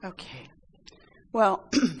Okay. Well,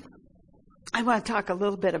 I want to talk a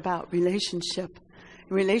little bit about relationship.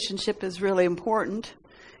 Relationship is really important.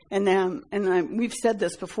 And we've said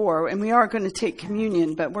this before, and we are going to take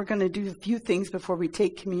communion, but we're going to do a few things before we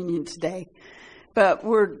take communion today. But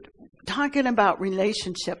we're talking about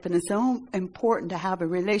relationship, and it's so important to have a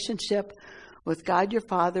relationship with God your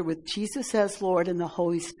Father, with Jesus as Lord, and the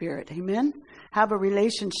Holy Spirit. Amen? Have a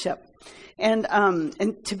relationship. And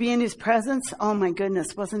to be in His presence, oh my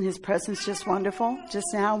goodness, wasn't His presence just wonderful? Just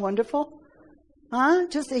now, wonderful? Huh?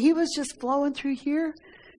 He was just flowing through here,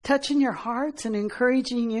 touching your hearts and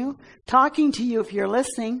encouraging you, talking to you if you're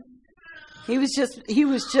listening. He was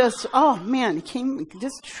just, oh man, he came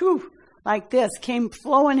just true like this, came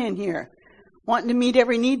flowing in here, wanting to meet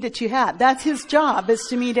every need that you have. That's His job, is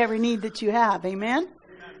to meet every need that you have. Amen?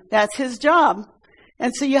 That's His job.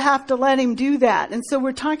 And so you have to let Him do that. And so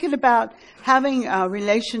we're talking about having a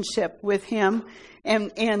relationship with Him,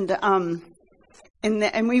 and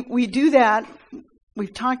we do that.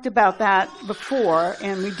 We've talked about that before,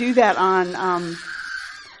 and we do that on.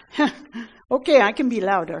 Okay, I can be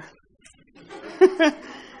louder.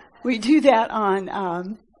 We do that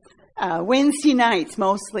on Wednesday nights.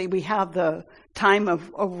 Mostly, we have the time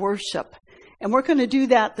of worship, and we're going to do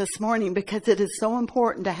that this morning because it is so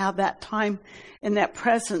important to have that time in that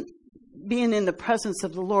present, being in the presence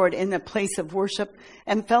of the Lord, in the place of worship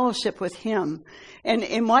and fellowship with Him.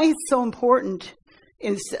 And why it's so important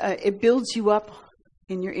is it builds you up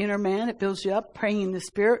in your inner man. It builds you up. Praying in the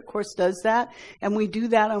Spirit, of course, does that. And we do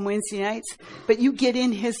that on Wednesday nights. But you get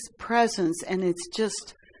in His presence, and it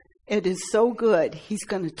is so good. He's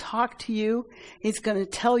going to talk to you. He's going to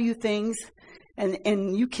tell you things.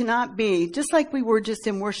 And you cannot be, just like we were just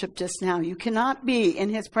in worship just now, you cannot be in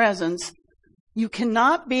His presence. You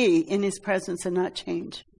cannot be in His presence and not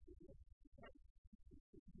change.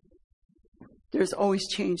 There's always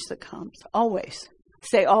change that comes. Always.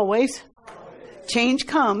 Say always. Change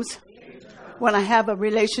comes when I have a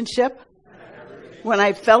relationship, when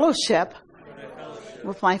I fellowship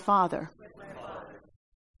with my Father.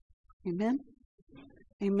 Amen?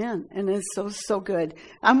 Amen. And it's so good.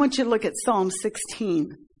 I want you to look at Psalm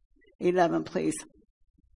 16:11, please.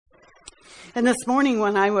 And this morning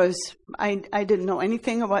when I didn't know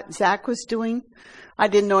anything about what Zach was doing. I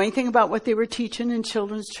didn't know anything about what they were teaching in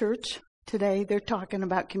children's church today. They're talking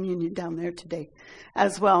about communion down there today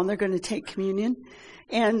as well, and they're going to take communion.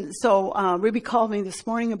 And so Ruby called me this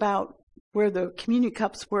morning about where the communion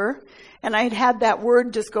cups were, and I had that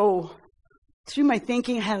word just go through my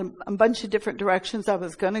thinking. I had a bunch of different directions I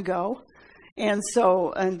was going to go. And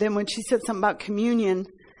then when she said something about communion,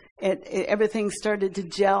 everything started to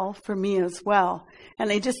gel for me as well.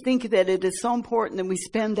 And I just think that it is so important that we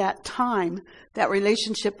spend that time, that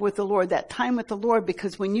relationship with the Lord, that time with the Lord,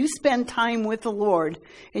 because when you spend time with the Lord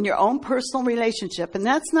in your own personal relationship, and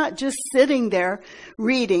that's not just sitting there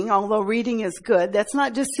reading, although reading is good. That's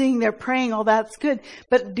not just sitting there praying, oh, that's good.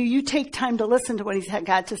 But do you take time to listen to what He's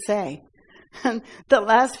got to say? And the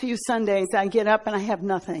last few Sundays, I get up and I have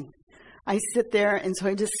nothing. I sit there, and so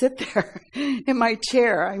I just sit there in my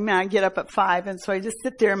chair. I mean, I get up at 5, and so I just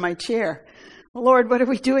sit there in my chair. Lord, what are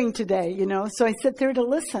we doing today? So I sit there to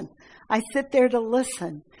listen.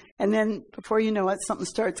 And then before you know it, something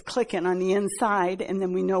starts clicking on the inside, and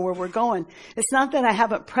then we know where we're going. It's not that I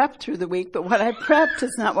haven't prepped through the week, but what I prepped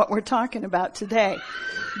is not what we're talking about today.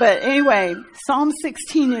 But anyway, Psalm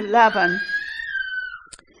 16:11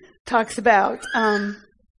 talks about,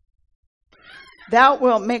 Thou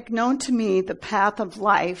wilt make known to me the path of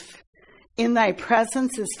life. In Thy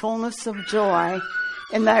presence is fullness of joy.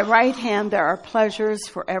 In Thy right hand there are pleasures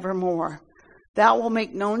forevermore. Thou wilt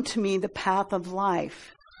make known to me the path of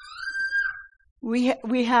life. We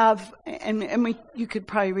have, you could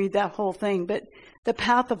probably read that whole thing, but the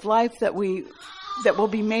path of life that will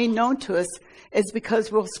be made known to us is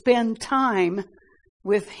because we'll spend time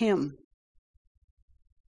with Him.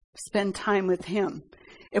 Spend time with Him.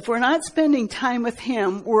 If we're not spending time with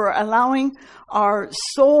Him, we're allowing our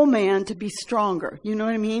soul man to be stronger. You know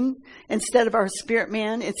what I mean? Instead of our spirit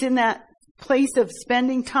man. It's in that place of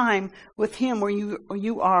spending time with Him where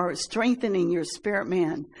you are strengthening your spirit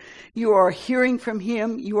man. You are hearing from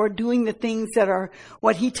Him. You are doing the things that are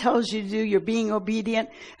what He tells you to do. You're being obedient.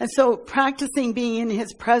 And so practicing being in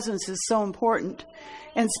His presence is so important.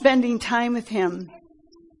 And spending time with Him.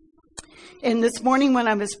 And this morning when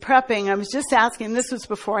I was prepping, I was just asking, this was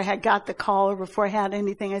before I had got the call or before I had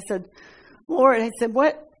anything. I said, Lord,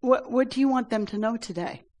 what do you want them to know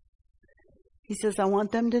today? He says, I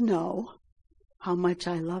want them to know how much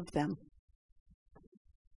I love them.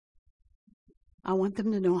 I want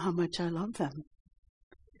them to know how much I love them.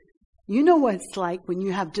 You know what it's like when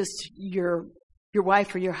you have just your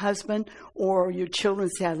wife or your husband or your children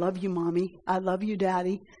say, I love you, Mommy. I love you,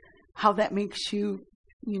 Daddy. How that makes you,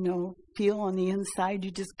 feel on the inside.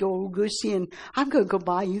 You just go gushy and I'm going to go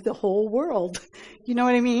buy you the whole world. You know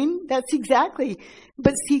what I mean? That's exactly.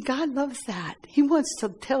 But see, God loves that. He wants to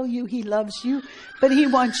tell you He loves you, but He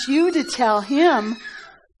wants you to tell Him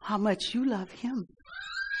how much you love Him.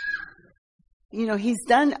 He's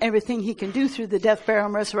done everything He can do through the death, burial,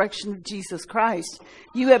 and resurrection of Jesus Christ.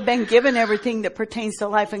 You have been given everything that pertains to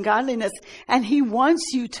life and godliness, and He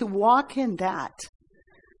wants you to walk in that.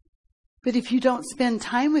 But if you don't spend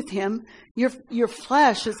time with Him, your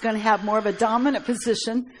flesh is going to have more of a dominant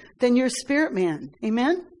position than your spirit man.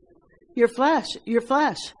 Amen? Your flesh. It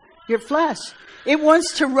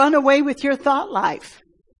wants to run away with your thought life.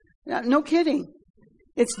 No kidding.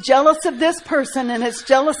 It's jealous of this person and it's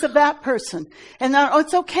jealous of that person. And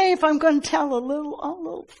it's okay if I'm going to tell a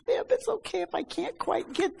little fib. It's okay if I can't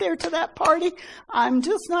quite get there to that party. I'm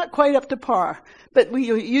just not quite up to par. But we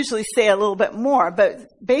usually say a little bit more. But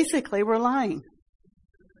basically, we're lying.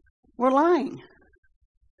 We're lying.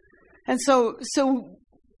 And so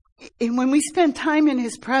when we spend time in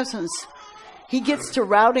His presence, He gets to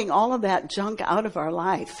routing all of that junk out of our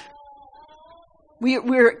life.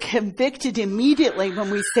 We're convicted immediately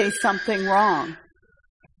when we say something wrong.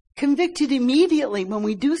 Convicted immediately when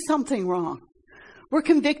we do something wrong. We're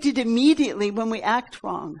convicted immediately when we act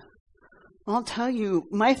wrong. I'll tell you,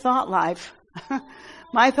 my thought life,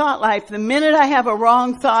 the minute I have a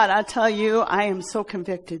wrong thought, I tell you, I am so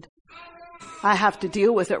convicted. I have to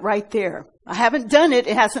deal with it right there. I haven't done it.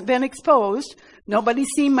 It hasn't been exposed. Nobody's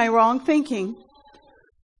seen my wrong thinking.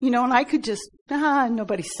 And I could just,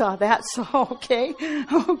 nobody saw that, so okay,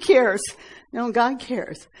 who cares? No, God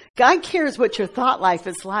cares. God cares what your thought life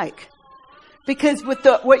is like. Because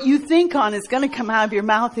what you think on is going to come out of your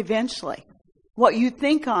mouth eventually. What you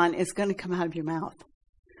think on is going to come out of your mouth.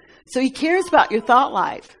 So He cares about your thought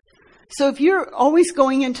life. So if you're always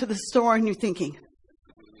going into the store and you're thinking,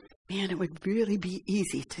 man, it would really be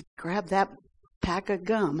easy to grab that pack of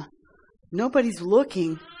gum. Nobody's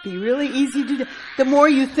looking. Be really easy to do. The more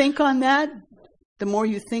you think on that,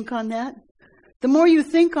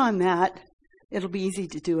 it'll be easy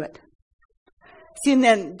to do it. See, and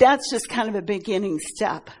then that's just kind of a beginning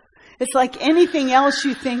step. It's like anything else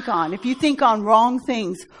you think on. If you think on wrong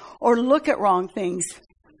things or look at wrong things,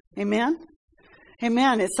 amen?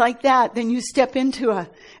 Amen. It's like that. Then you step into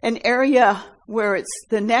an area where it's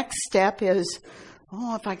the next step is,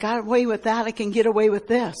 if I got away with that, I can get away with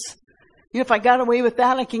this. If I got away with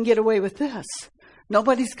that, I can get away with this.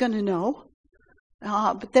 Nobody's going to know.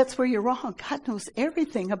 But that's where you're wrong. God knows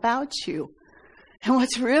everything about you. And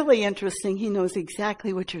what's really interesting, He knows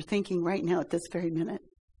exactly what you're thinking right now at this very minute.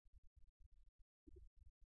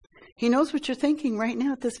 He knows what you're thinking right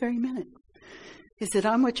now at this very minute. Is it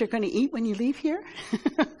on what you're going to eat when you leave here?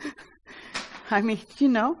 I mean,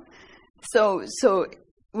 So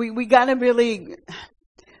we got to really,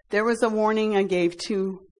 there was a warning I gave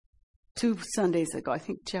two Sundays ago. I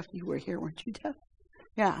think, Jeff, you were here, weren't you, Jeff?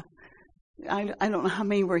 Yeah. I don't know how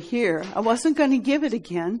many were here. I wasn't going to give it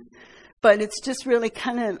again, but it's just really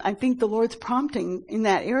kind of, I think the Lord's prompting in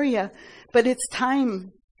that area. But it's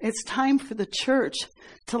time for the church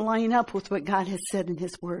to line up with what God has said in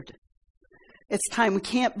His Word. It's time. We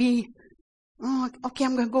can't be, okay,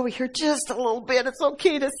 I'm going to go over here just a little bit. It's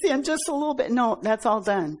okay to sin just a little bit. No, that's all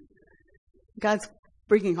done. God's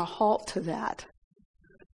bringing a halt to that.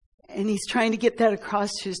 And He's trying to get that across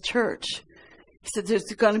to His church. He said there's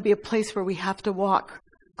going to be a place where we have to walk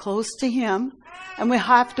close to Him and we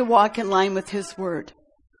have to walk in line with His Word.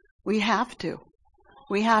 We have to.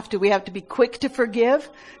 We have to be quick to forgive,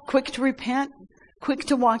 quick to repent, quick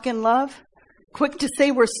to walk in love, quick to say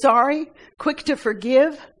we're sorry, quick to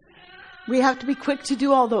forgive. We have to be quick to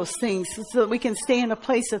do all those things so that we can stay in a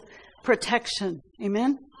place of protection.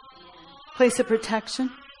 Amen? Place of protection.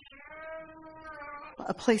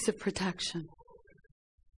 A place of protection.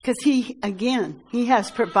 Because He has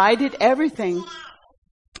provided everything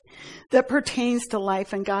that pertains to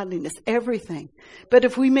life and godliness. Everything. But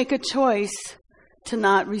if we make a choice to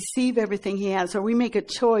not receive everything He has, or we make a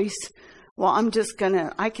choice,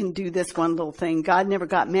 I can do this one little thing. God never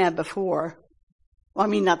got mad before. Well, I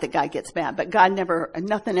mean, not that God gets mad, but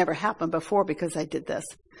nothing ever happened before because I did this.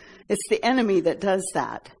 It's the enemy that does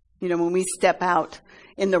that. When we step out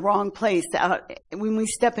in the wrong place, when we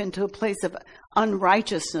step into a place of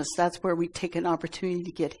unrighteousness, that's where we take an opportunity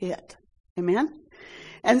to get hit. Amen?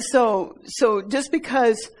 And so just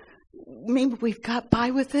because maybe we've got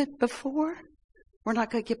by with it before, we're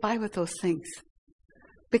not going to get by with those things.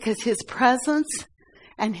 Because His presence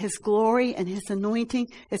and His glory and His anointing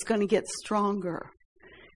is going to get stronger.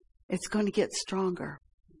 It's going to get stronger.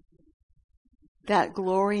 That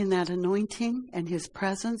glory and that anointing and His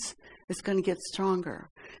presence is going to get stronger.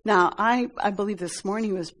 Now, I believe this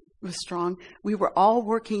morning was strong. We were all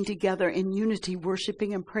working together in unity,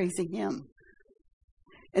 worshiping and praising Him.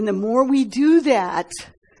 And the more we do that,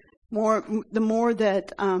 the more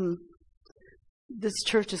that this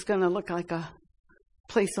church is going to look like a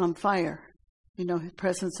place on fire. The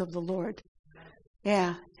presence of the Lord.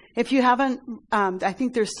 Yeah. If you haven't, I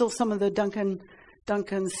think there's still some of the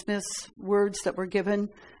Duncan Smith's words that were given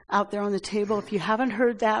out there on the table. If you haven't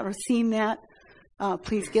heard that or seen that,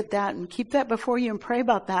 please get that and keep that before you and pray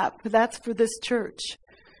about that. But that's for this church.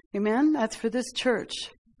 Amen? That's for this church.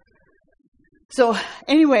 So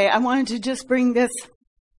anyway, I wanted to just bring the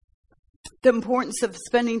importance of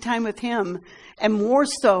spending time with Him, and more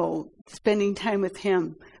so spending time with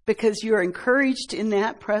Him, because you're encouraged in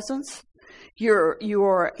that presence.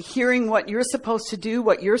 You're hearing what you're supposed to do,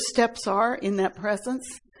 what your steps are in that presence.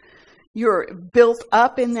 You're built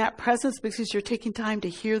up in that presence because you're taking time to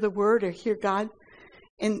hear the word or hear God.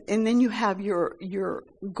 And then you have your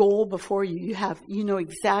goal before you. You know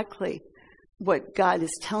exactly what God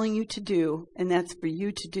is telling you to do, and that's for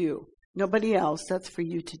you to do. Nobody else, that's for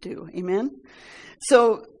you to do. Amen?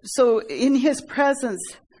 So in His presence,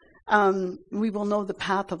 we will know the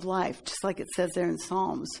path of life, just like it says there in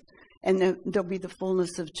Psalms. And there'll be the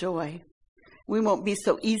fullness of joy. We won't be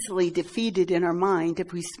so easily defeated in our mind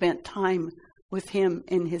if we spent time with Him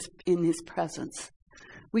in His presence.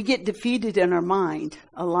 We get defeated in our mind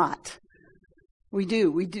a lot. We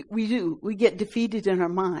do. We get defeated in our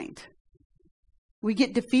mind. We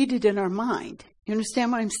get defeated in our mind. You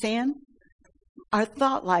understand what I'm saying? Our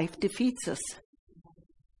thought life defeats us.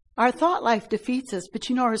 Our thought life defeats us, but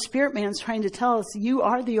our spirit man's trying to tell us, you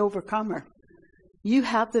are the overcomer. You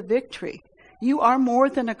have the victory. You are more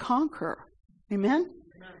than a conqueror. Amen?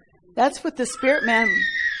 That's what the spirit man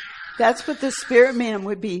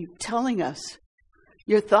would be telling us.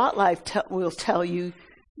 Your thought life will tell you,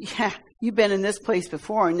 yeah, you've been in this place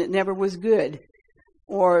before and it never was good.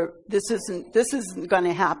 Or this isn't going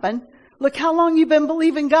to happen. Look how long you've been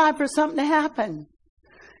believing God for something to happen.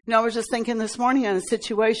 I was just thinking this morning on a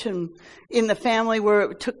situation in the family where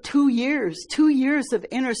it took 2 years of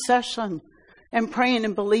intercession and praying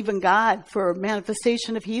and believing God for a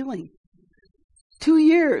manifestation of healing. 2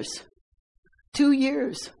 years. 2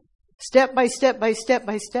 years. Step by step by step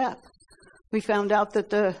by step. We found out that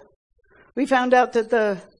the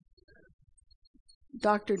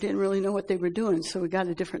doctor didn't really know what they were doing, so we got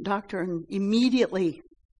a different doctor, and immediately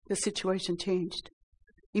the situation changed.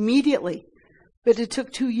 Immediately. But it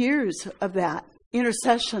took 2 years of that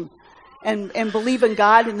intercession and believing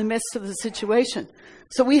God in the midst of the situation.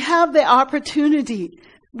 So we have the opportunity.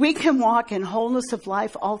 We can walk in wholeness of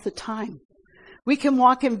life all the time. We can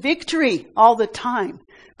walk in victory all the time.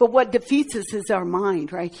 But what defeats us is our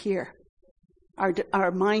mind right here.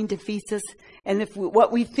 Our mind defeats us. And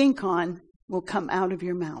what we think on will come out of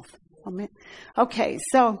your mouth. Amen. Okay,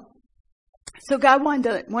 so God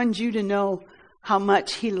wanted you to know how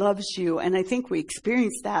much He loves you. And I think we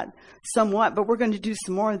experienced that somewhat, but we're going to do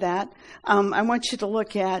some more of that. I want you to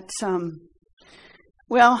look at,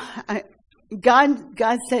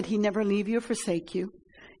 God said He never leave you or forsake you.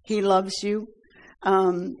 He loves you.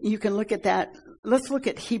 You can look at that. Let's look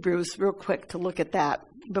at Hebrews real quick to look at that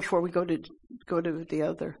before we go to the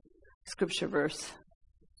other scripture verse.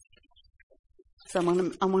 So I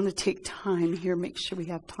want to take time here, make sure we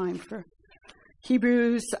have time for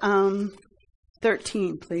Hebrews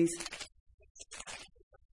 13, please.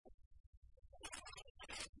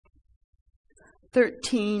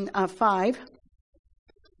 13:5.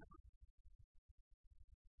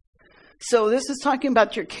 So this is talking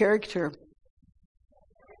about your character.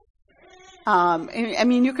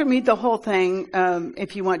 You can read the whole thing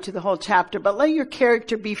if you want to, the whole chapter, but let your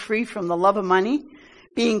character be free from the love of money,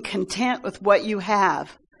 being content with what you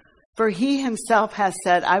have. For He Himself has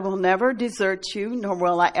said, I will never desert you, nor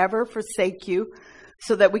will I ever forsake you,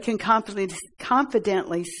 so that we can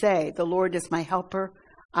confidently say, the Lord is my helper.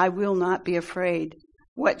 I will not be afraid.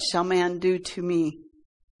 What shall man do to me?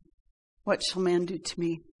 What shall man do to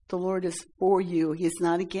me? The Lord is for you. He is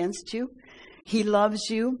not against you. He loves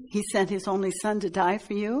you. He sent His only Son to die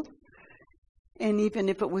for you. And even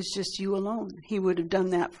if it was just you alone, He would have done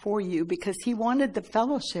that for you because He wanted the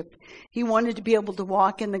fellowship. He wanted to be able to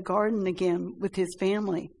walk in the garden again with His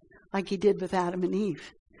family like He did with Adam and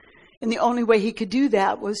Eve. And the only way He could do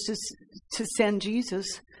that was to send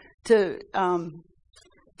Jesus to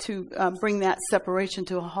bring that separation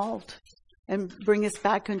to a halt and bring us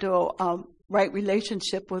back into right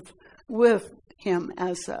relationship with him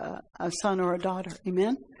as a son or a daughter.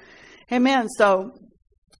 Amen? Amen. So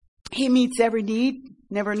he meets every need,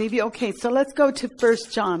 never leave you. Okay, so let's go to 1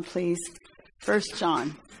 John, please. 1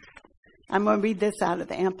 John. I'm going to read this out of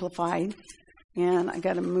the Amplified, and I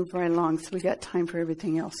got to move right along so we got time for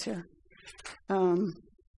everything else here.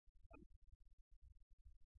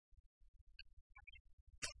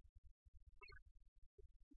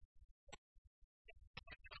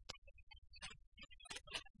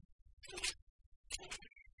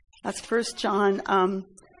 That's 1 John, I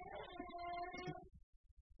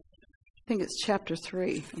think it's chapter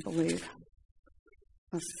 3, I believe.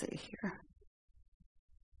 Let's see here.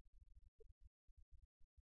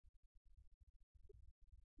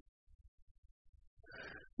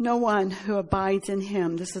 No one who abides in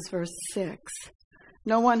him, this is verse 6.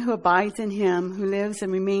 No one who abides in him, who lives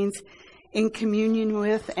and remains in communion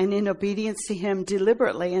with and in obedience to him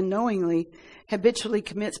deliberately and knowingly, habitually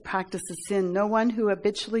commits practice of sin. No one who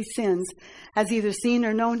habitually sins has either seen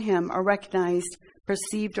or known him or recognized,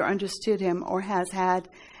 perceived or understood him or has had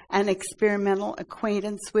an experimental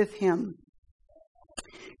acquaintance with him.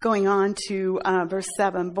 Going on to verse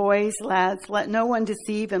 7, boys, lads, let no one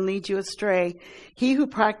deceive and lead you astray. He who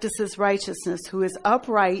practices righteousness, who is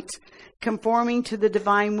upright, conforming to the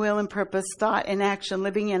divine will and purpose, thought and action,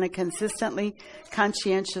 living in a consistently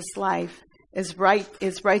conscientious life, is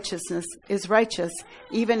righteous,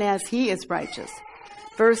 even as he is righteous.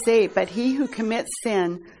 Verse 8, but he who commits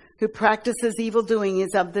sin, who practices evil doing,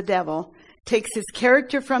 is of the devil, takes his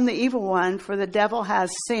character from the evil one, for the devil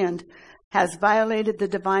has sinned, has violated the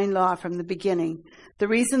divine law from the beginning. The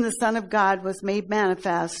reason the Son of God was made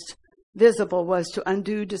manifest, visible, was to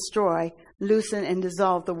undo, destroy, loosen, and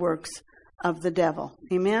dissolve the works of the devil.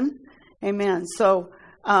 Amen? Amen. So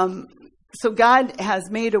God has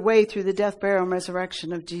made a way through the death, burial, and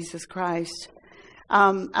resurrection of Jesus Christ.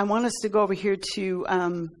 I want us to go over here to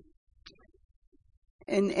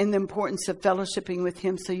in the importance of fellowshipping with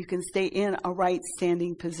him so you can stay in a right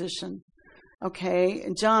standing position. Okay,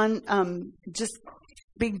 John, just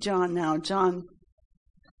big John now. John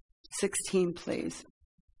 16, please.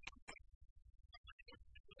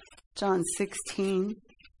 John 16,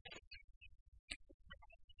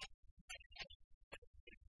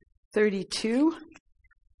 32.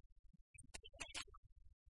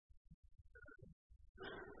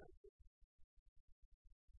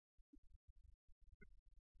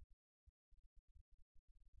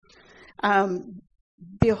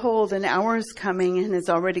 Behold, an hour is coming and has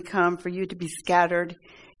already come for you to be scattered,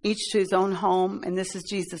 each to his own home. And this is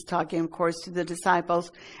Jesus talking, of course, to the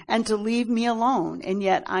disciples, and to leave me alone. And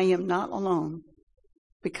yet I am not alone,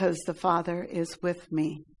 because the Father is with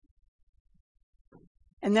me.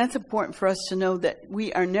 And that's important for us to know, that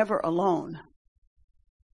we are never alone.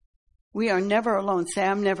 We are never alone. Say,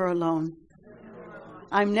 I'm never alone.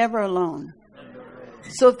 I'm never alone.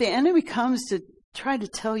 So if the enemy comes to try to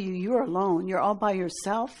tell you you're alone, you're all by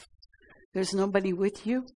yourself, there's nobody with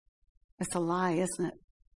you, it's a lie, isn't it?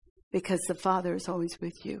 Because the Father is always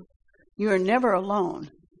with you. You are never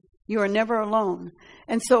alone. You are never alone.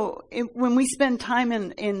 And so when we spend time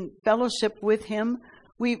in fellowship with him,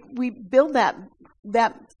 we build that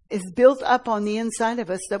is built up on the inside of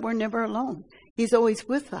us, that we're never alone. He's always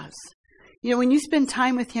with us. You know, when you spend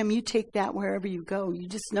time with him, you take that wherever you go. You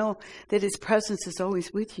just know that his presence is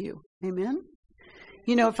always with you. Amen?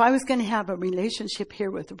 You know, if I was going to have a relationship here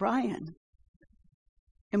with Brian,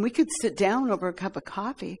 and we could sit down over a cup of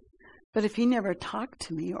coffee, but if he never talked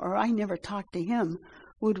to me or I never talked to him,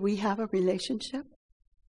 would we have a relationship?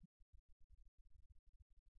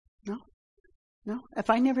 No. If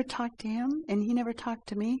I never talked to him and he never talked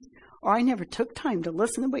to me, or I never took time to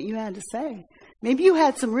listen to what you had to say, maybe you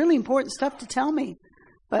had some really important stuff to tell me,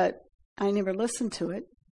 but I never listened to it.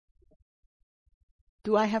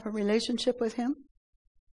 Do I have a relationship with him?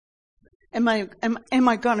 Am I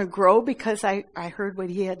going to grow because I heard what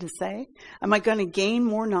he had to say? Am I going to gain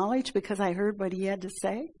more knowledge because I heard what he had to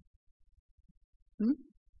say?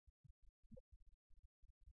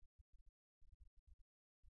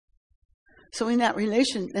 So in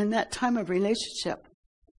that time of relationship,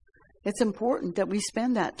 it's important that we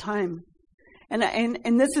spend that time.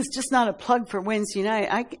 And this is just not a plug for Wednesday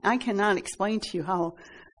night. I cannot explain to you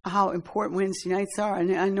how important Wednesday nights are.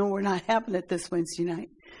 And I know we're not having it this Wednesday night.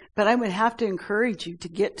 But I would have to encourage you to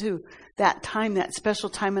get to that time, that special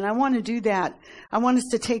time. And I want to do that. I want us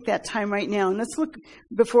to take that time right now. And let's look,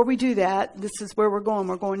 before we do that, this is where we're going.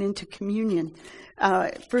 We're going into communion.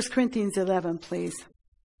 1 Corinthians 11, please.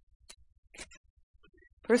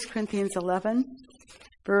 1 Corinthians 11,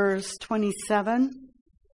 verse 27.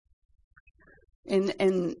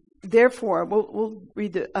 And Therefore, we'll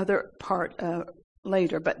read the other part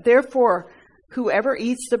later, but therefore, whoever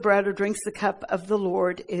eats the bread or drinks the cup of the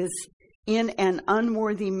Lord is in an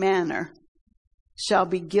unworthy manner shall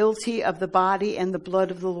be guilty of the body and the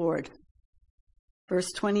blood of the Lord.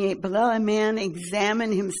 Verse 28, but let a man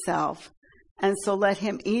examine himself, and so let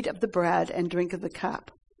him eat of the bread and drink of the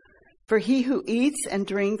cup. For he who eats and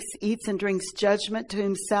drinks judgment to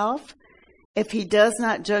himself, if he does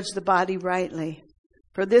not judge the body rightly.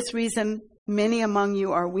 For this reason, many among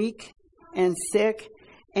you are weak and sick,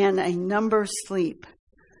 and a number sleep.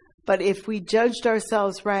 But if we judged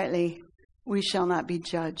ourselves rightly, we shall not be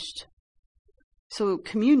judged. So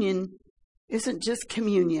communion isn't just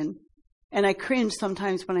communion. And I cringe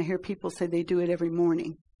sometimes when I hear people say they do it every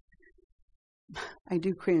morning. I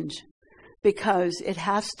do cringe because it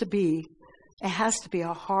has to be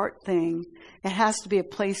a heart thing. It has to be a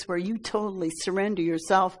place where you totally surrender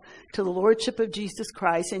yourself to the Lordship of Jesus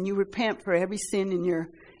Christ, and you repent for every sin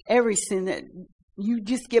that you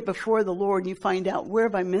just get before the Lord and you find out, where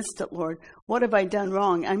have I missed it, Lord? What have I done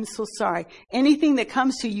wrong? I'm so sorry. Anything that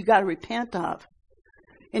comes to you got to repent of.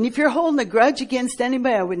 And if you're holding a grudge against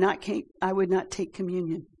anybody, I would not take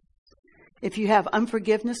communion. If you have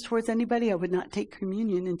unforgiveness towards anybody, I would not take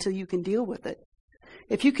communion until you can deal with it.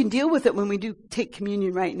 If you can deal with it when we do take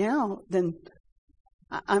communion right now, then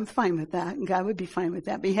I'm fine with that, and God would be fine with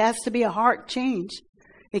that. But it has to be a heart change.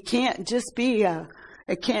 It can't just be I'll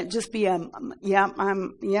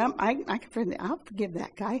forgive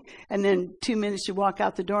that guy. And then 2 minutes you walk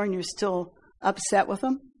out the door and you're still upset with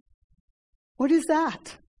him. What is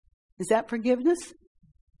that? Is that forgiveness?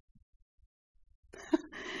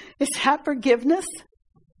 Is that forgiveness?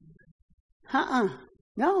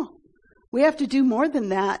 No. We have to do more than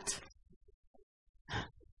that.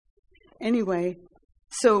 Anyway,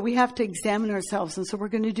 so we have to examine ourselves, and so we're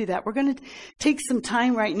going to do that. We're going to take some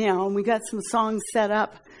time right now, and we got some songs set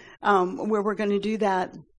up where we're going to do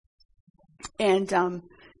that. And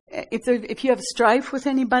if you have strife with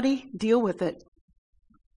anybody, deal with it.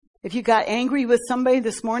 If you got angry with somebody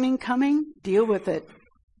this morning coming, deal with it.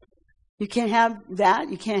 You can't have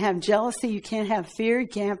that. You can't have jealousy. You can't have fear. You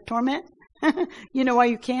can't have torment. You know why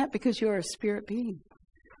you can't? Because you're a spirit being.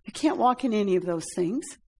 You can't walk in any of those things.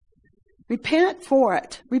 Repent for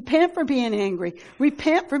it. Repent for being angry.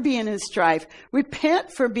 Repent for being in strife.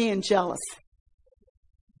 Repent for being jealous.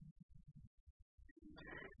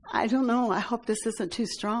 I don't know. I hope this isn't too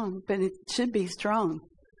strong, but it should be strong.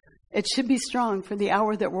 It should be strong for the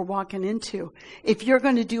hour that we're walking into. If you're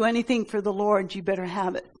going to do anything for the Lord, you better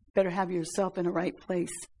have it. Better have yourself in a right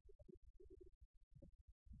place.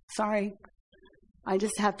 Sorry. I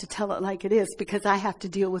just have to tell it like it is because I have to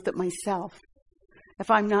deal with it myself.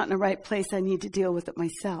 If I'm not in the right place, I need to deal with it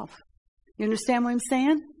myself. You understand what I'm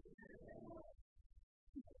saying?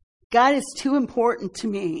 God is too important to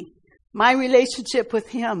me. My relationship with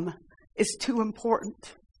Him is too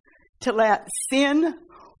important to let sin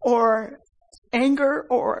or anger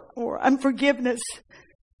or unforgiveness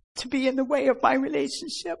to be in the way of my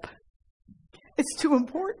relationship. It's too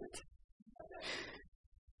important.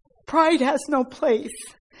 Pride has no place.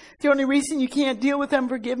 The only reason you can't deal with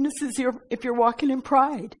unforgiveness is if you're walking in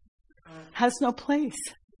pride. It has no place.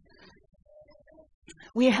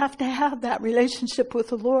 We have to have that relationship with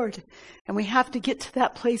the Lord. And we have to get to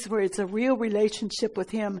that place where it's a real relationship with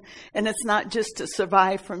Him. And it's not just to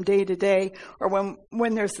survive from day to day, or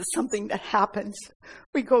when there's something that happens.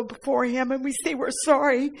 We go before Him and we say we're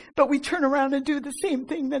sorry, but we turn around and do the same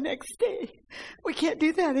thing the next day. We can't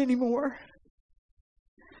do that anymore.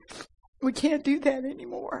 We can't do that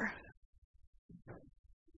anymore.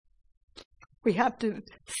 We have to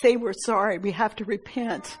say we're sorry. We have to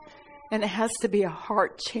repent. And it has to be a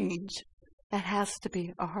heart change. It has to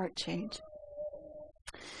be a heart change.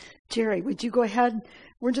 Jerry, would you go ahead?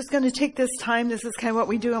 We're just going to take this time. This is kind of what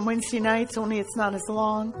we do on Wednesday nights, only it's not as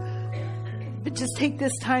long. But just take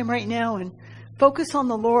this time right now and focus on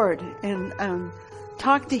the Lord and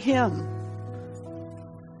talk to Him.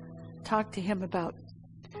 Talk to Him about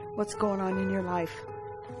what's going on in your life.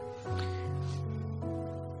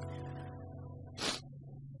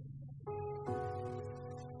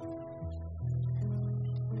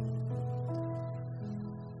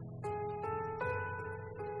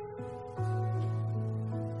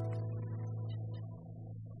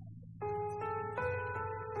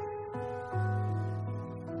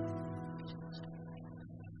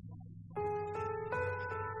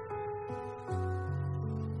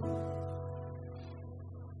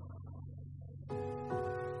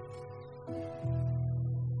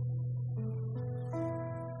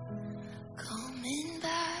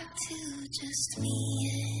 Just me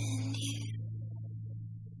and you.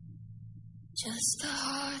 Just a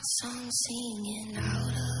heart song singing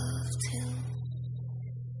out of tune.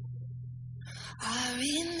 I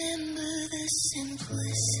remember the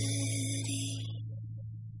simplicity.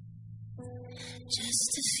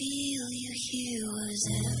 Just to feel you here was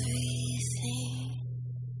everything.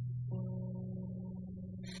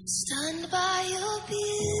 Stunned by your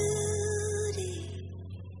beauty.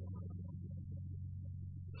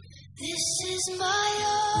 This is my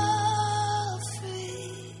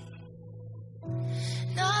offering.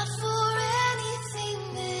 Not for anything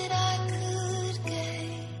that I could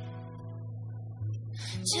gain.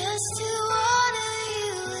 Just to honor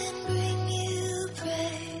you and bring you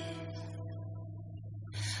praise.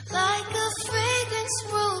 Like a fragrance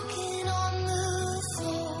broken on the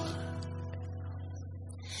floor.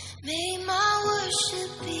 May my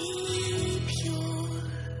worship be pure.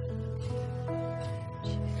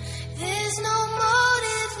 There's no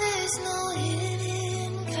motive, there's no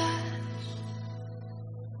hidden cash.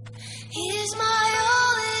 Here's my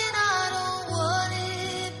all and I don't want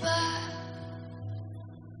it back.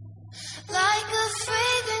 Like a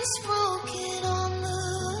fragrance broken on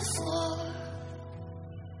the floor.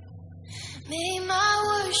 May my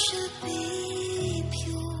worship be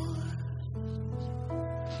pure.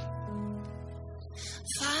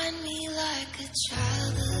 Find me like a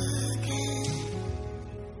child again.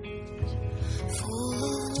 Full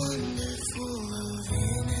of wonder, full of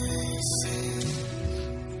innocence.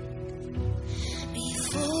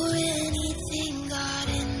 Before anything got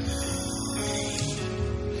in the way.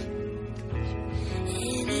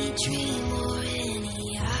 Any dream or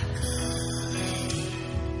any accolade.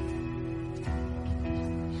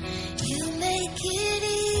 You make it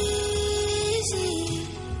easy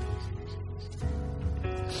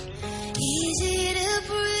to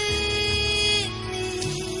bring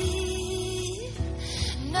me.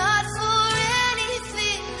 Not for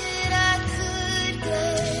anything that I could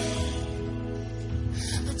gain,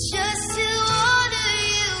 but just to honor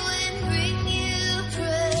you and bring you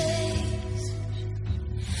praise.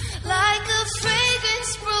 Like a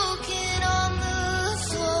fragrance broken on the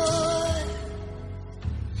floor.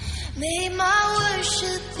 May my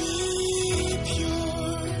worship be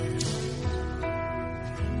pure.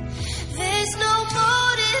 There's no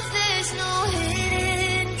motive, there's no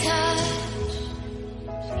hidden cash.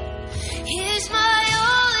 Here's my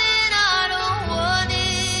all and I don't want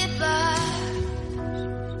it back.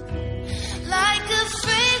 Like a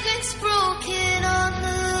fragrance broken on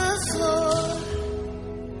the floor.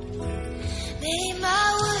 May my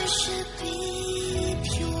worship be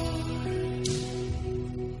pure.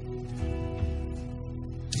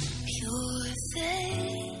 Pure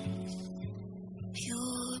faith,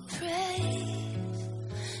 pure praise.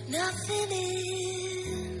 Nothing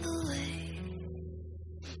in the way.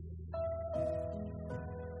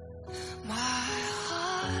 My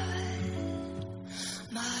heart,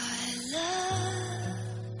 my love,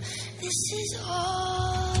 this is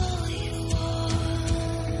all you want.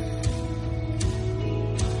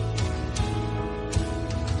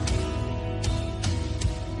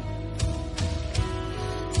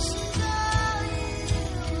 This is all you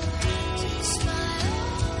want. Just my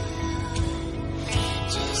all.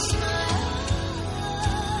 Just my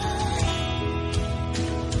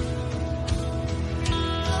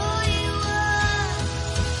all you want,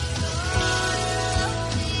 all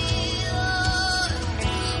of me, Lord.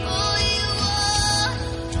 All you want.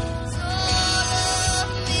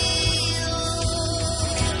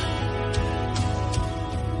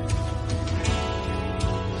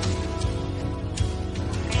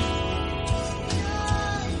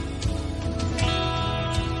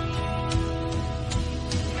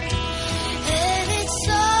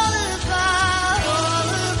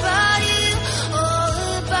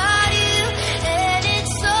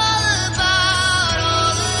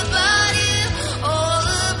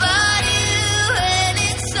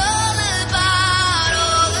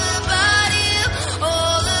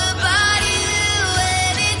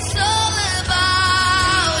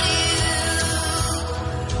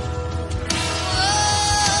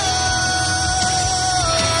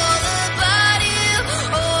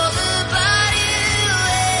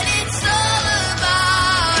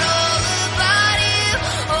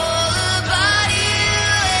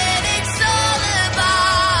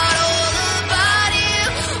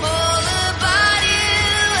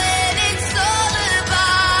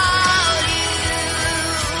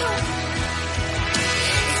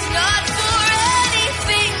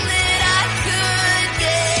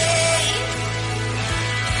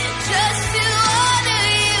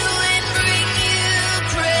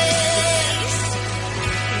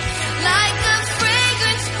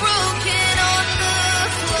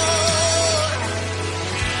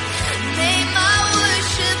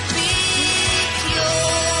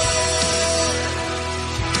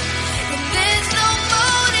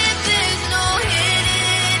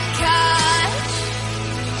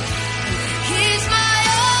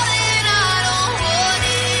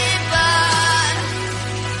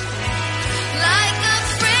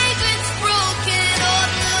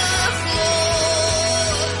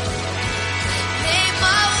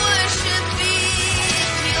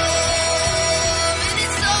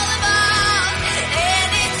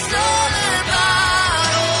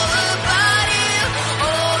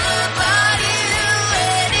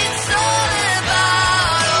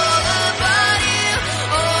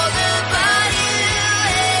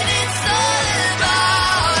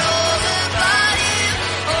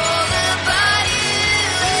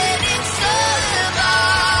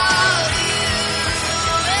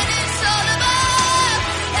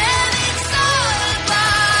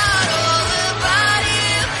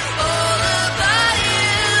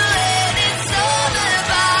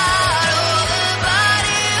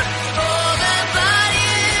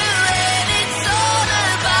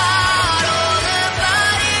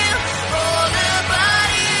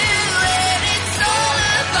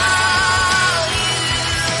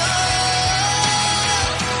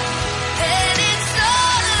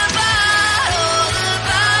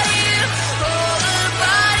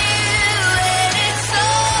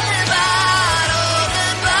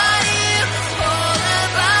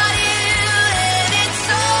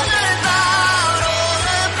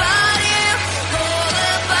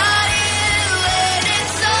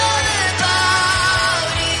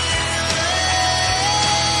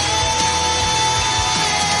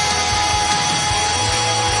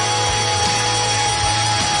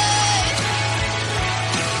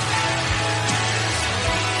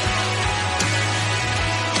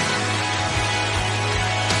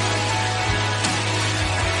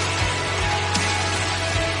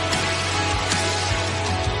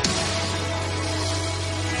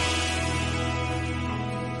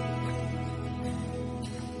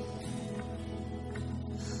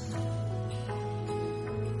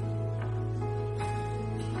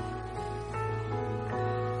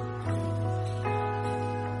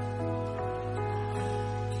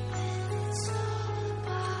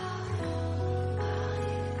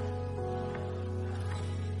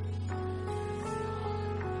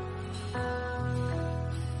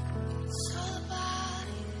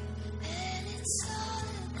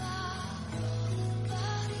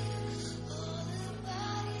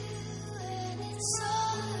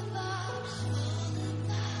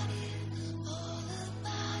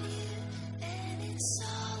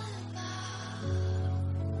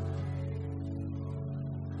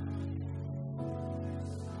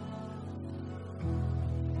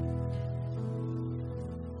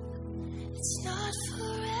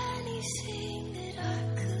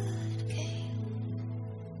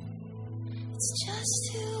 It's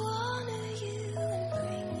just to honor you and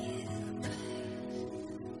bring you praise.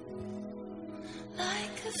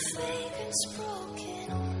 Like a fragrance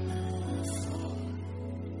broken on the floor.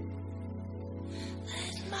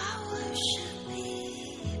 Let my worship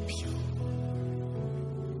be pure.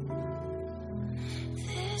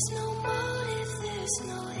 There's no motive, there's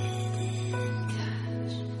no hidden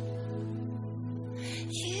cash.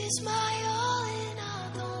 Here's my all and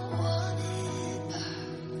I don't want it back.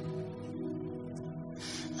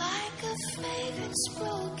 Like a fragrance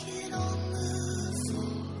broken on the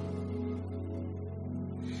floor.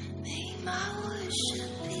 May my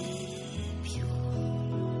worship be pure.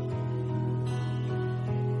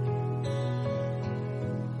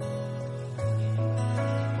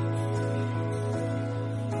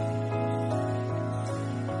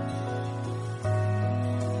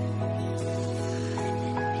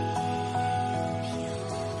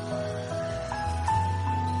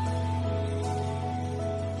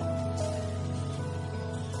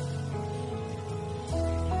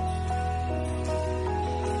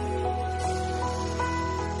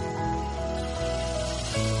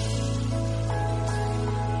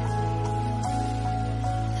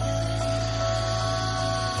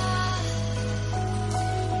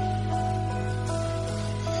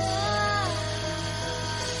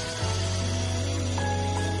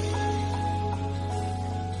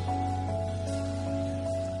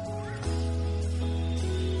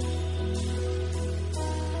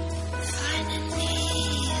 Finding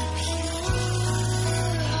me a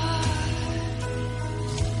pure heart.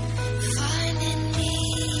 Finding me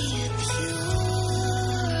a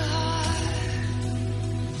pure heart.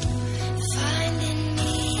 Finding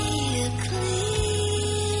me a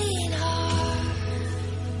clean heart.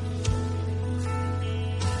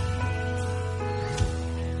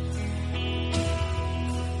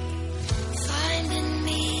 Finding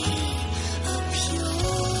me a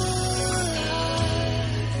pure heart.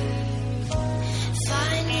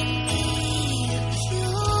 Finding me a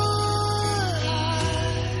pure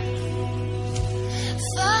heart.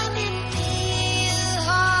 Finding me a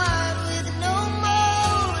heart with no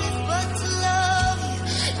motive but to love you.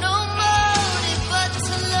 No motive but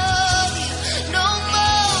to love you. No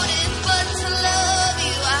motive but to love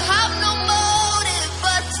you. I have no motive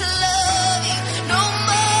but to love you. No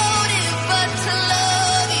motive but to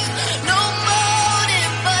love you. No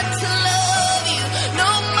motive but to love you. No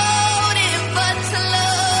motive but to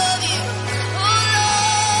love you. Oh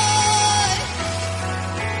Lord,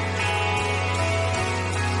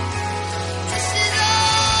 this is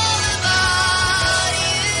all about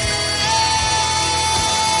you.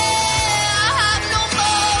 I have no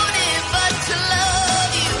motive but to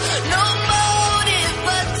love you. No motive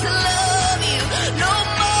but to love you. No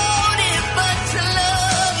motive but to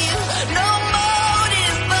love you. No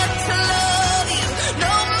motive but to love you.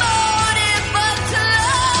 No motive but to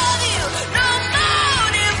love you. No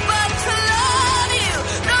motive but to love you.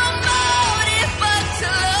 No motive but to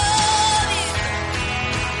love you.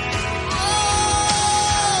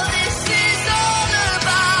 Oh, this is all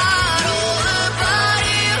about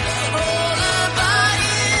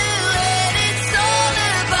you, and it's all about you, and it's all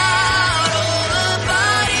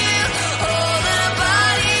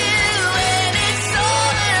about you, and it's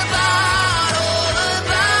all about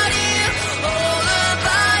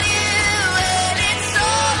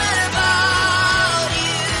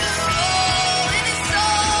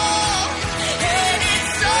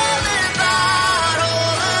and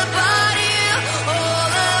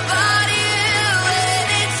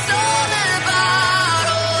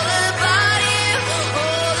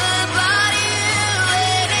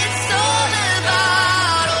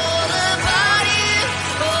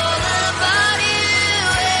it's all about you,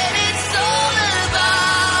 and it's all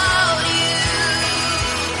about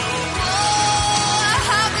I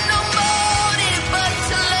have no motive but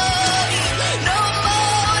to love you. No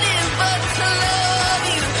motive but to love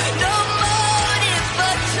you. No motive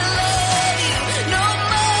but to love you. No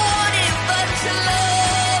motive but to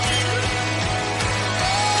love you.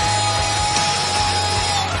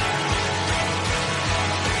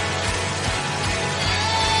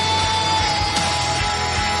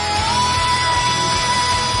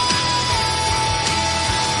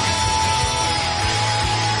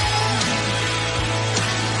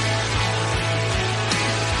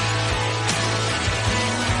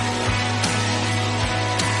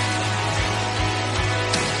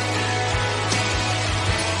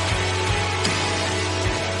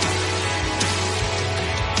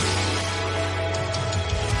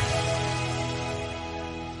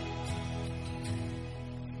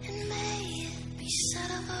 And may it be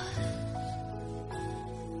said of us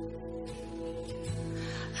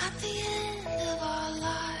at the end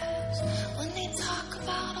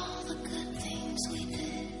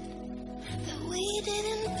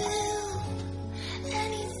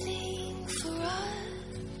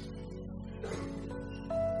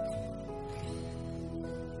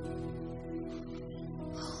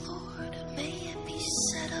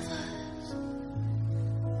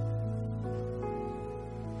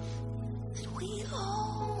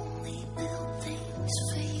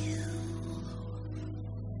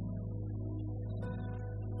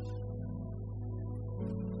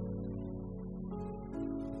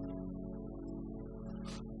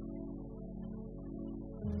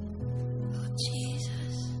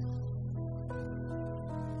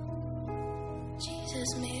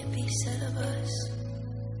Jesus, may it be said of us,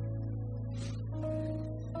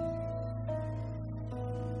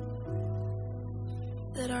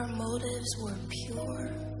 that our motives were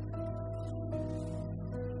pure.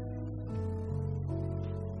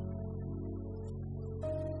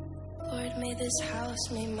 Lord, may this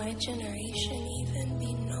house, may my generation even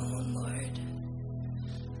be known, Lord,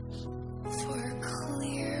 for a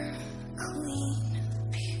clear, clean,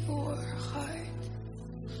 pure heart.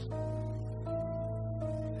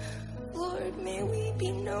 Lord, may we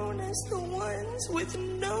be known as the ones with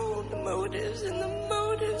known motives, and the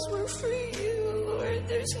motives were for you, Lord.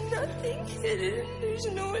 There's nothing hidden, there's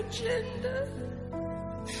no agenda.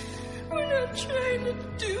 We're not trying to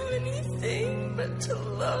do anything but to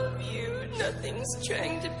love you. Nothing's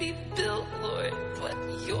trying to be built, Lord, but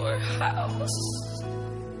your house.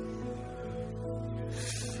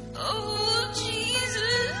 Oh,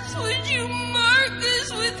 Jesus, would you mark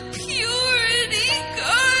us with purity,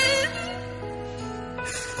 God?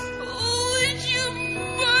 Would you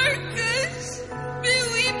mark us? May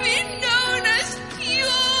we be known as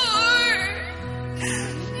pure.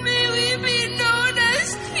 May we be known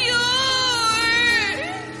as pure.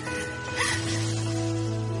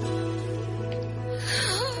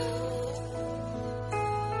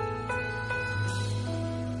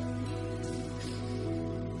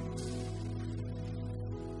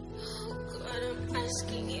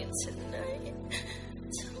 Asking you tonight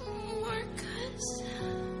to mark us.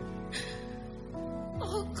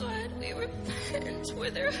 Oh God, we repent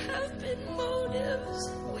where there have been motives.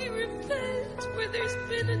 We repent where there's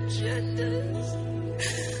been agendas.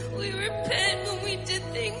 We repent when we did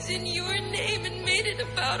things in your name and made it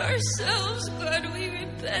about ourselves. God, we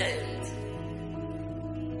repent.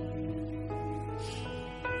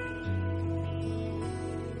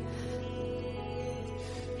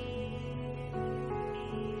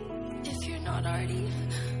 Not already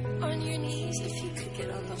on your knees, if you could get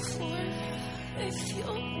on the floor. I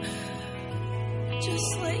feel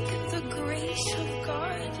just like the grace of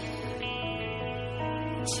God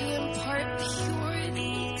to impart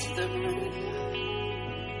purity to the room.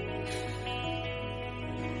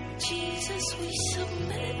 Jesus, we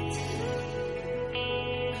submit.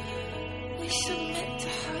 We submit to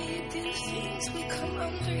how you do things. We come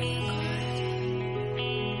under you, God.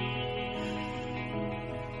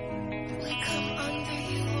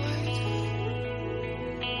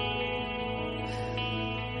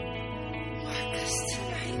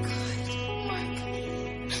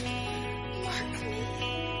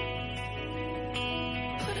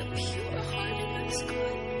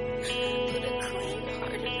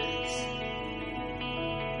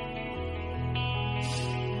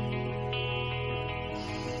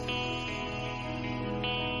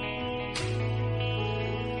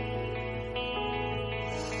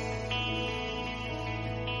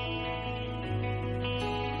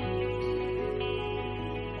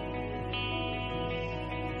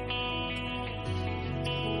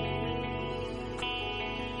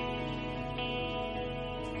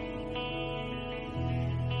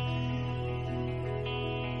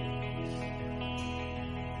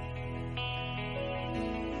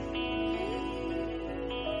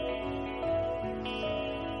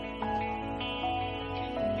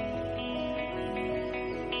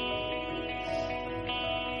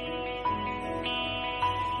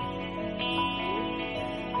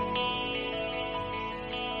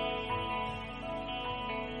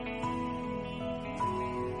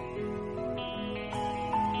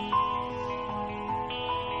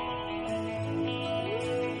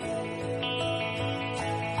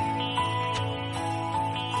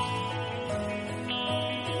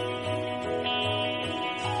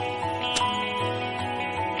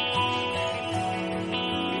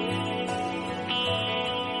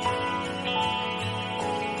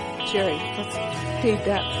 Jerry, let's fade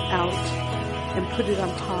that out and put it on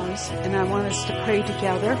pause. And I want us to pray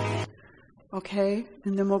together, okay?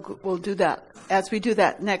 And then we'll do that. As we do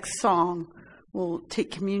that next song, we'll take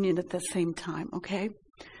communion at the same time, okay?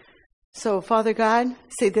 So, Father God,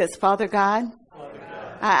 say this, Father God,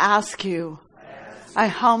 I ask you, I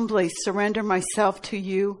humbly surrender myself to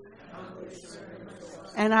you,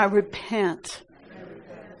 and I repent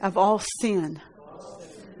of all sin,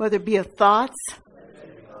 whether it be of thoughts,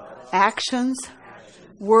 actions,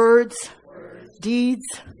 words, deeds.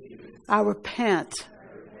 I repent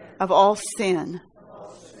of all sin.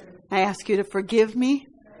 I ask you to forgive me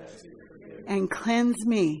and cleanse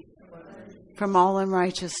me from all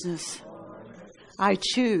unrighteousness. I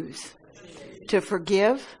choose to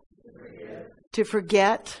forgive, to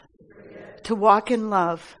forget, to walk in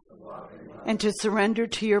love, and to surrender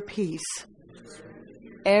to your peace.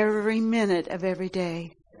 every minute of every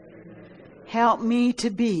day. Help me to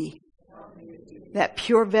be that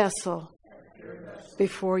pure vessel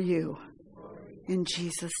before you. In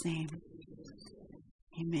Jesus' name.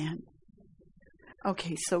 Amen.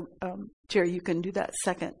 Okay, so Jerry, you can do that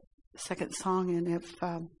second song, and if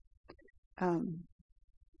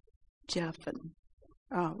Jeff and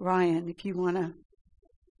Ryan, if you want to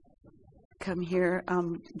come here,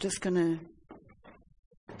 I'm just gonna.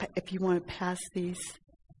 If you want to pass these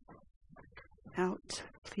out,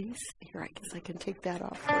 please. Here, I guess I can take that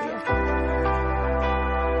off for you.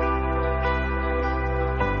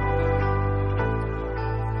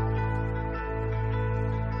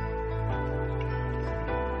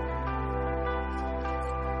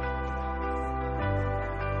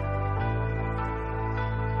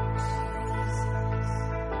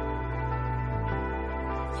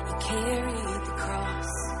 Carried the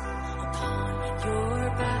cross upon your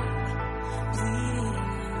back, bleeding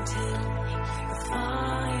until your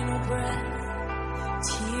final breath.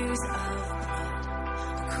 Tears of blood,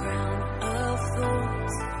 a crown of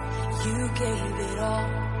thorns. You gave it all,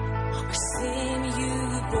 our sin you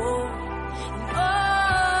bore.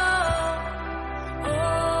 And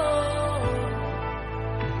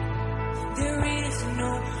there is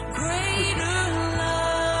no greater love.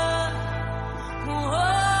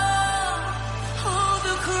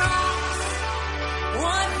 The cross,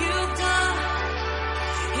 what you've done,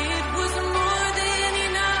 it was more than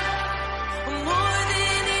enough, more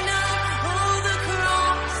than enough. Oh, the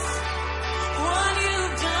cross, what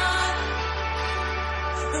you've done,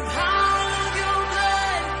 the power of your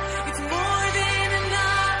blood, it's more than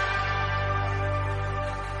enough.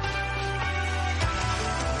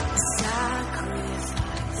 The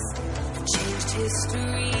sacrifice changed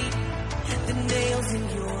history, the nails in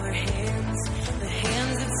your hands, the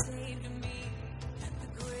hands that saved me. The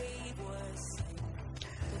grave was slain,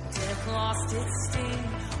 the death lost its sting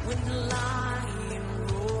when the lion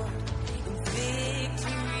roared in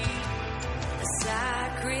victory. A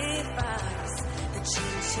sacrifice that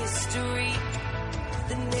changed history,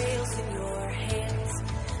 the nails in your hands,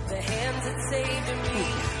 the hands that saved me.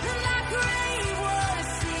 That grave was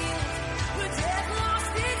sealed, where death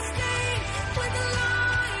lost its sting when the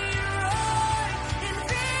lion roared in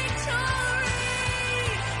victory.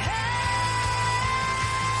 Hey,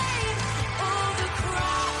 oh, the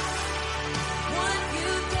cross, what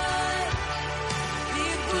you've done,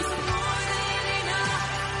 it was more than enough.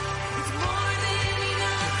 It's more than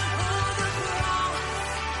enough. Oh, the cross,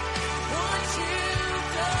 what you've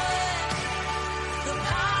done, the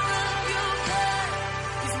power of your blood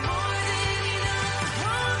is more than enough.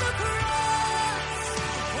 Oh, the cross,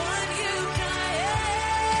 what you've done,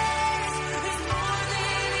 is more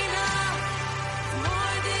than enough.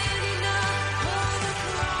 More than enough. Oh, the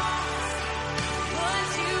cross, what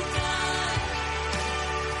you've done,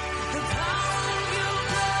 the power of your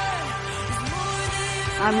blood is more than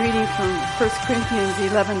enough. I'm reading from 1 Corinthians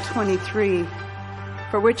 11:23.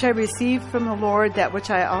 For which I received from the Lord that which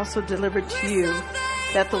I also delivered to you,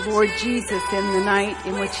 that the Lord Jesus, in the night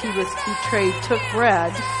in which he was betrayed, took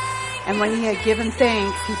bread, and when he had given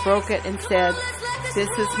thanks, he broke it and said, "This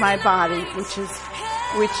is my body, which is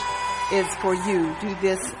for you. Do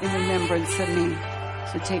this in remembrance of me."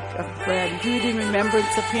 So take a bread, do it in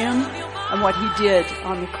remembrance of him and what he did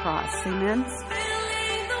on the cross. Amen.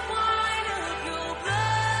 Spilling the wine of your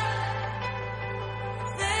blood.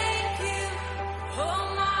 Thank you. Oh,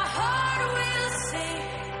 my heart will sing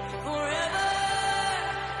forever.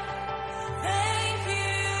 Thank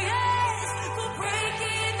you, yes, for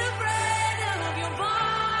breaking the bread of your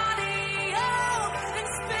body. Oh, and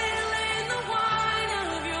spilling the wine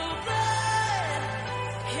of your blood.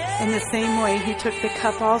 In the same way, he took the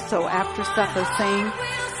cup also after supper, saying,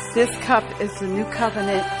 "This cup is the new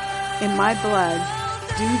covenant in my blood.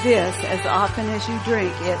 Do this as often as you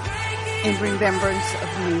drink it in remembrance of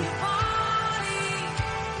me."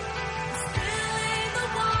 Spilling the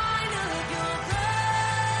wine of your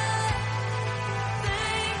blood.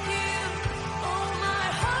 Thank you. Oh, my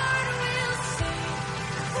heart will sing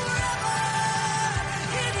forever.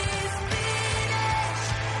 It is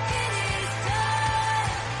finished. It is done.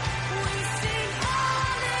 We sing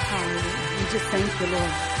hallelujah. Hallelujah. We just thank you,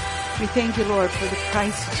 Lord. We thank you, Lord, for the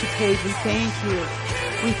price that you paid. We thank you.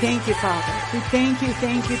 We thank you, Father. We thank you,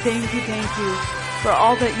 thank you, thank you, thank you for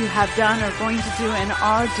all that you have done, are going to do, and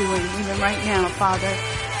are doing even right now, Father,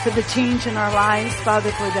 for the change in our lives,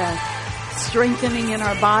 Father, for the strengthening in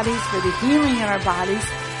our bodies, for the healing in our bodies,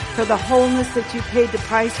 for the wholeness that you paid the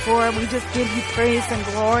price for. We just give you praise and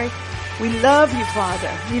glory. We love you,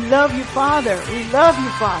 Father. We love you, Father. We love you,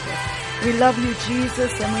 Father. We love you,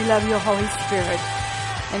 Jesus, and we love you, Holy Spirit.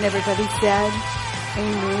 And everybody said,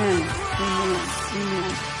 amen, amen,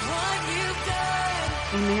 amen,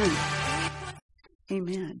 amen,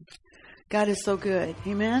 amen. God is so good.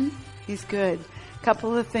 Amen? He's good. A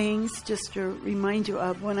couple of things just to remind you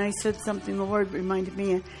of. When I said something, the Lord reminded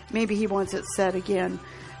me, maybe He wants it said again,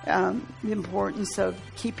 the importance of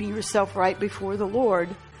keeping yourself right before the Lord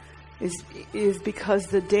is because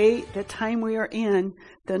the time we are in,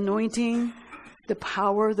 the anointing, the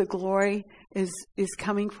power, the glory is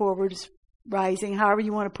coming forward, is rising, however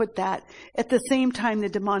you want to put that. At the same time, the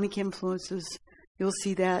demonic influences, you'll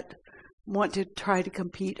see that, want to try to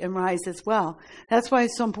compete and rise as well. That's why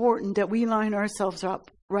it's so important that we line ourselves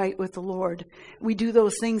up right with the Lord. We do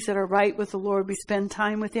those things that are right with the Lord. We spend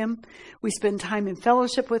time with Him. We spend time in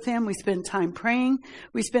fellowship with Him. We spend time praying.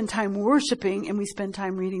 We spend time worshiping, and we spend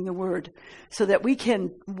time reading the Word so that we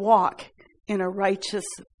can walk in a righteous,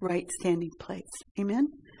 right standing place. Amen?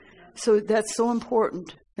 So that's so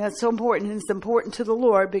important. That's so important. And it's important to the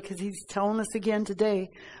Lord because He's telling us again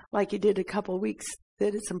today, like He did a couple of weeks,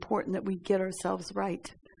 that it's important that we get ourselves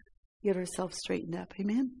right, get ourselves straightened up.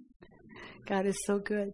 Amen? God is so good.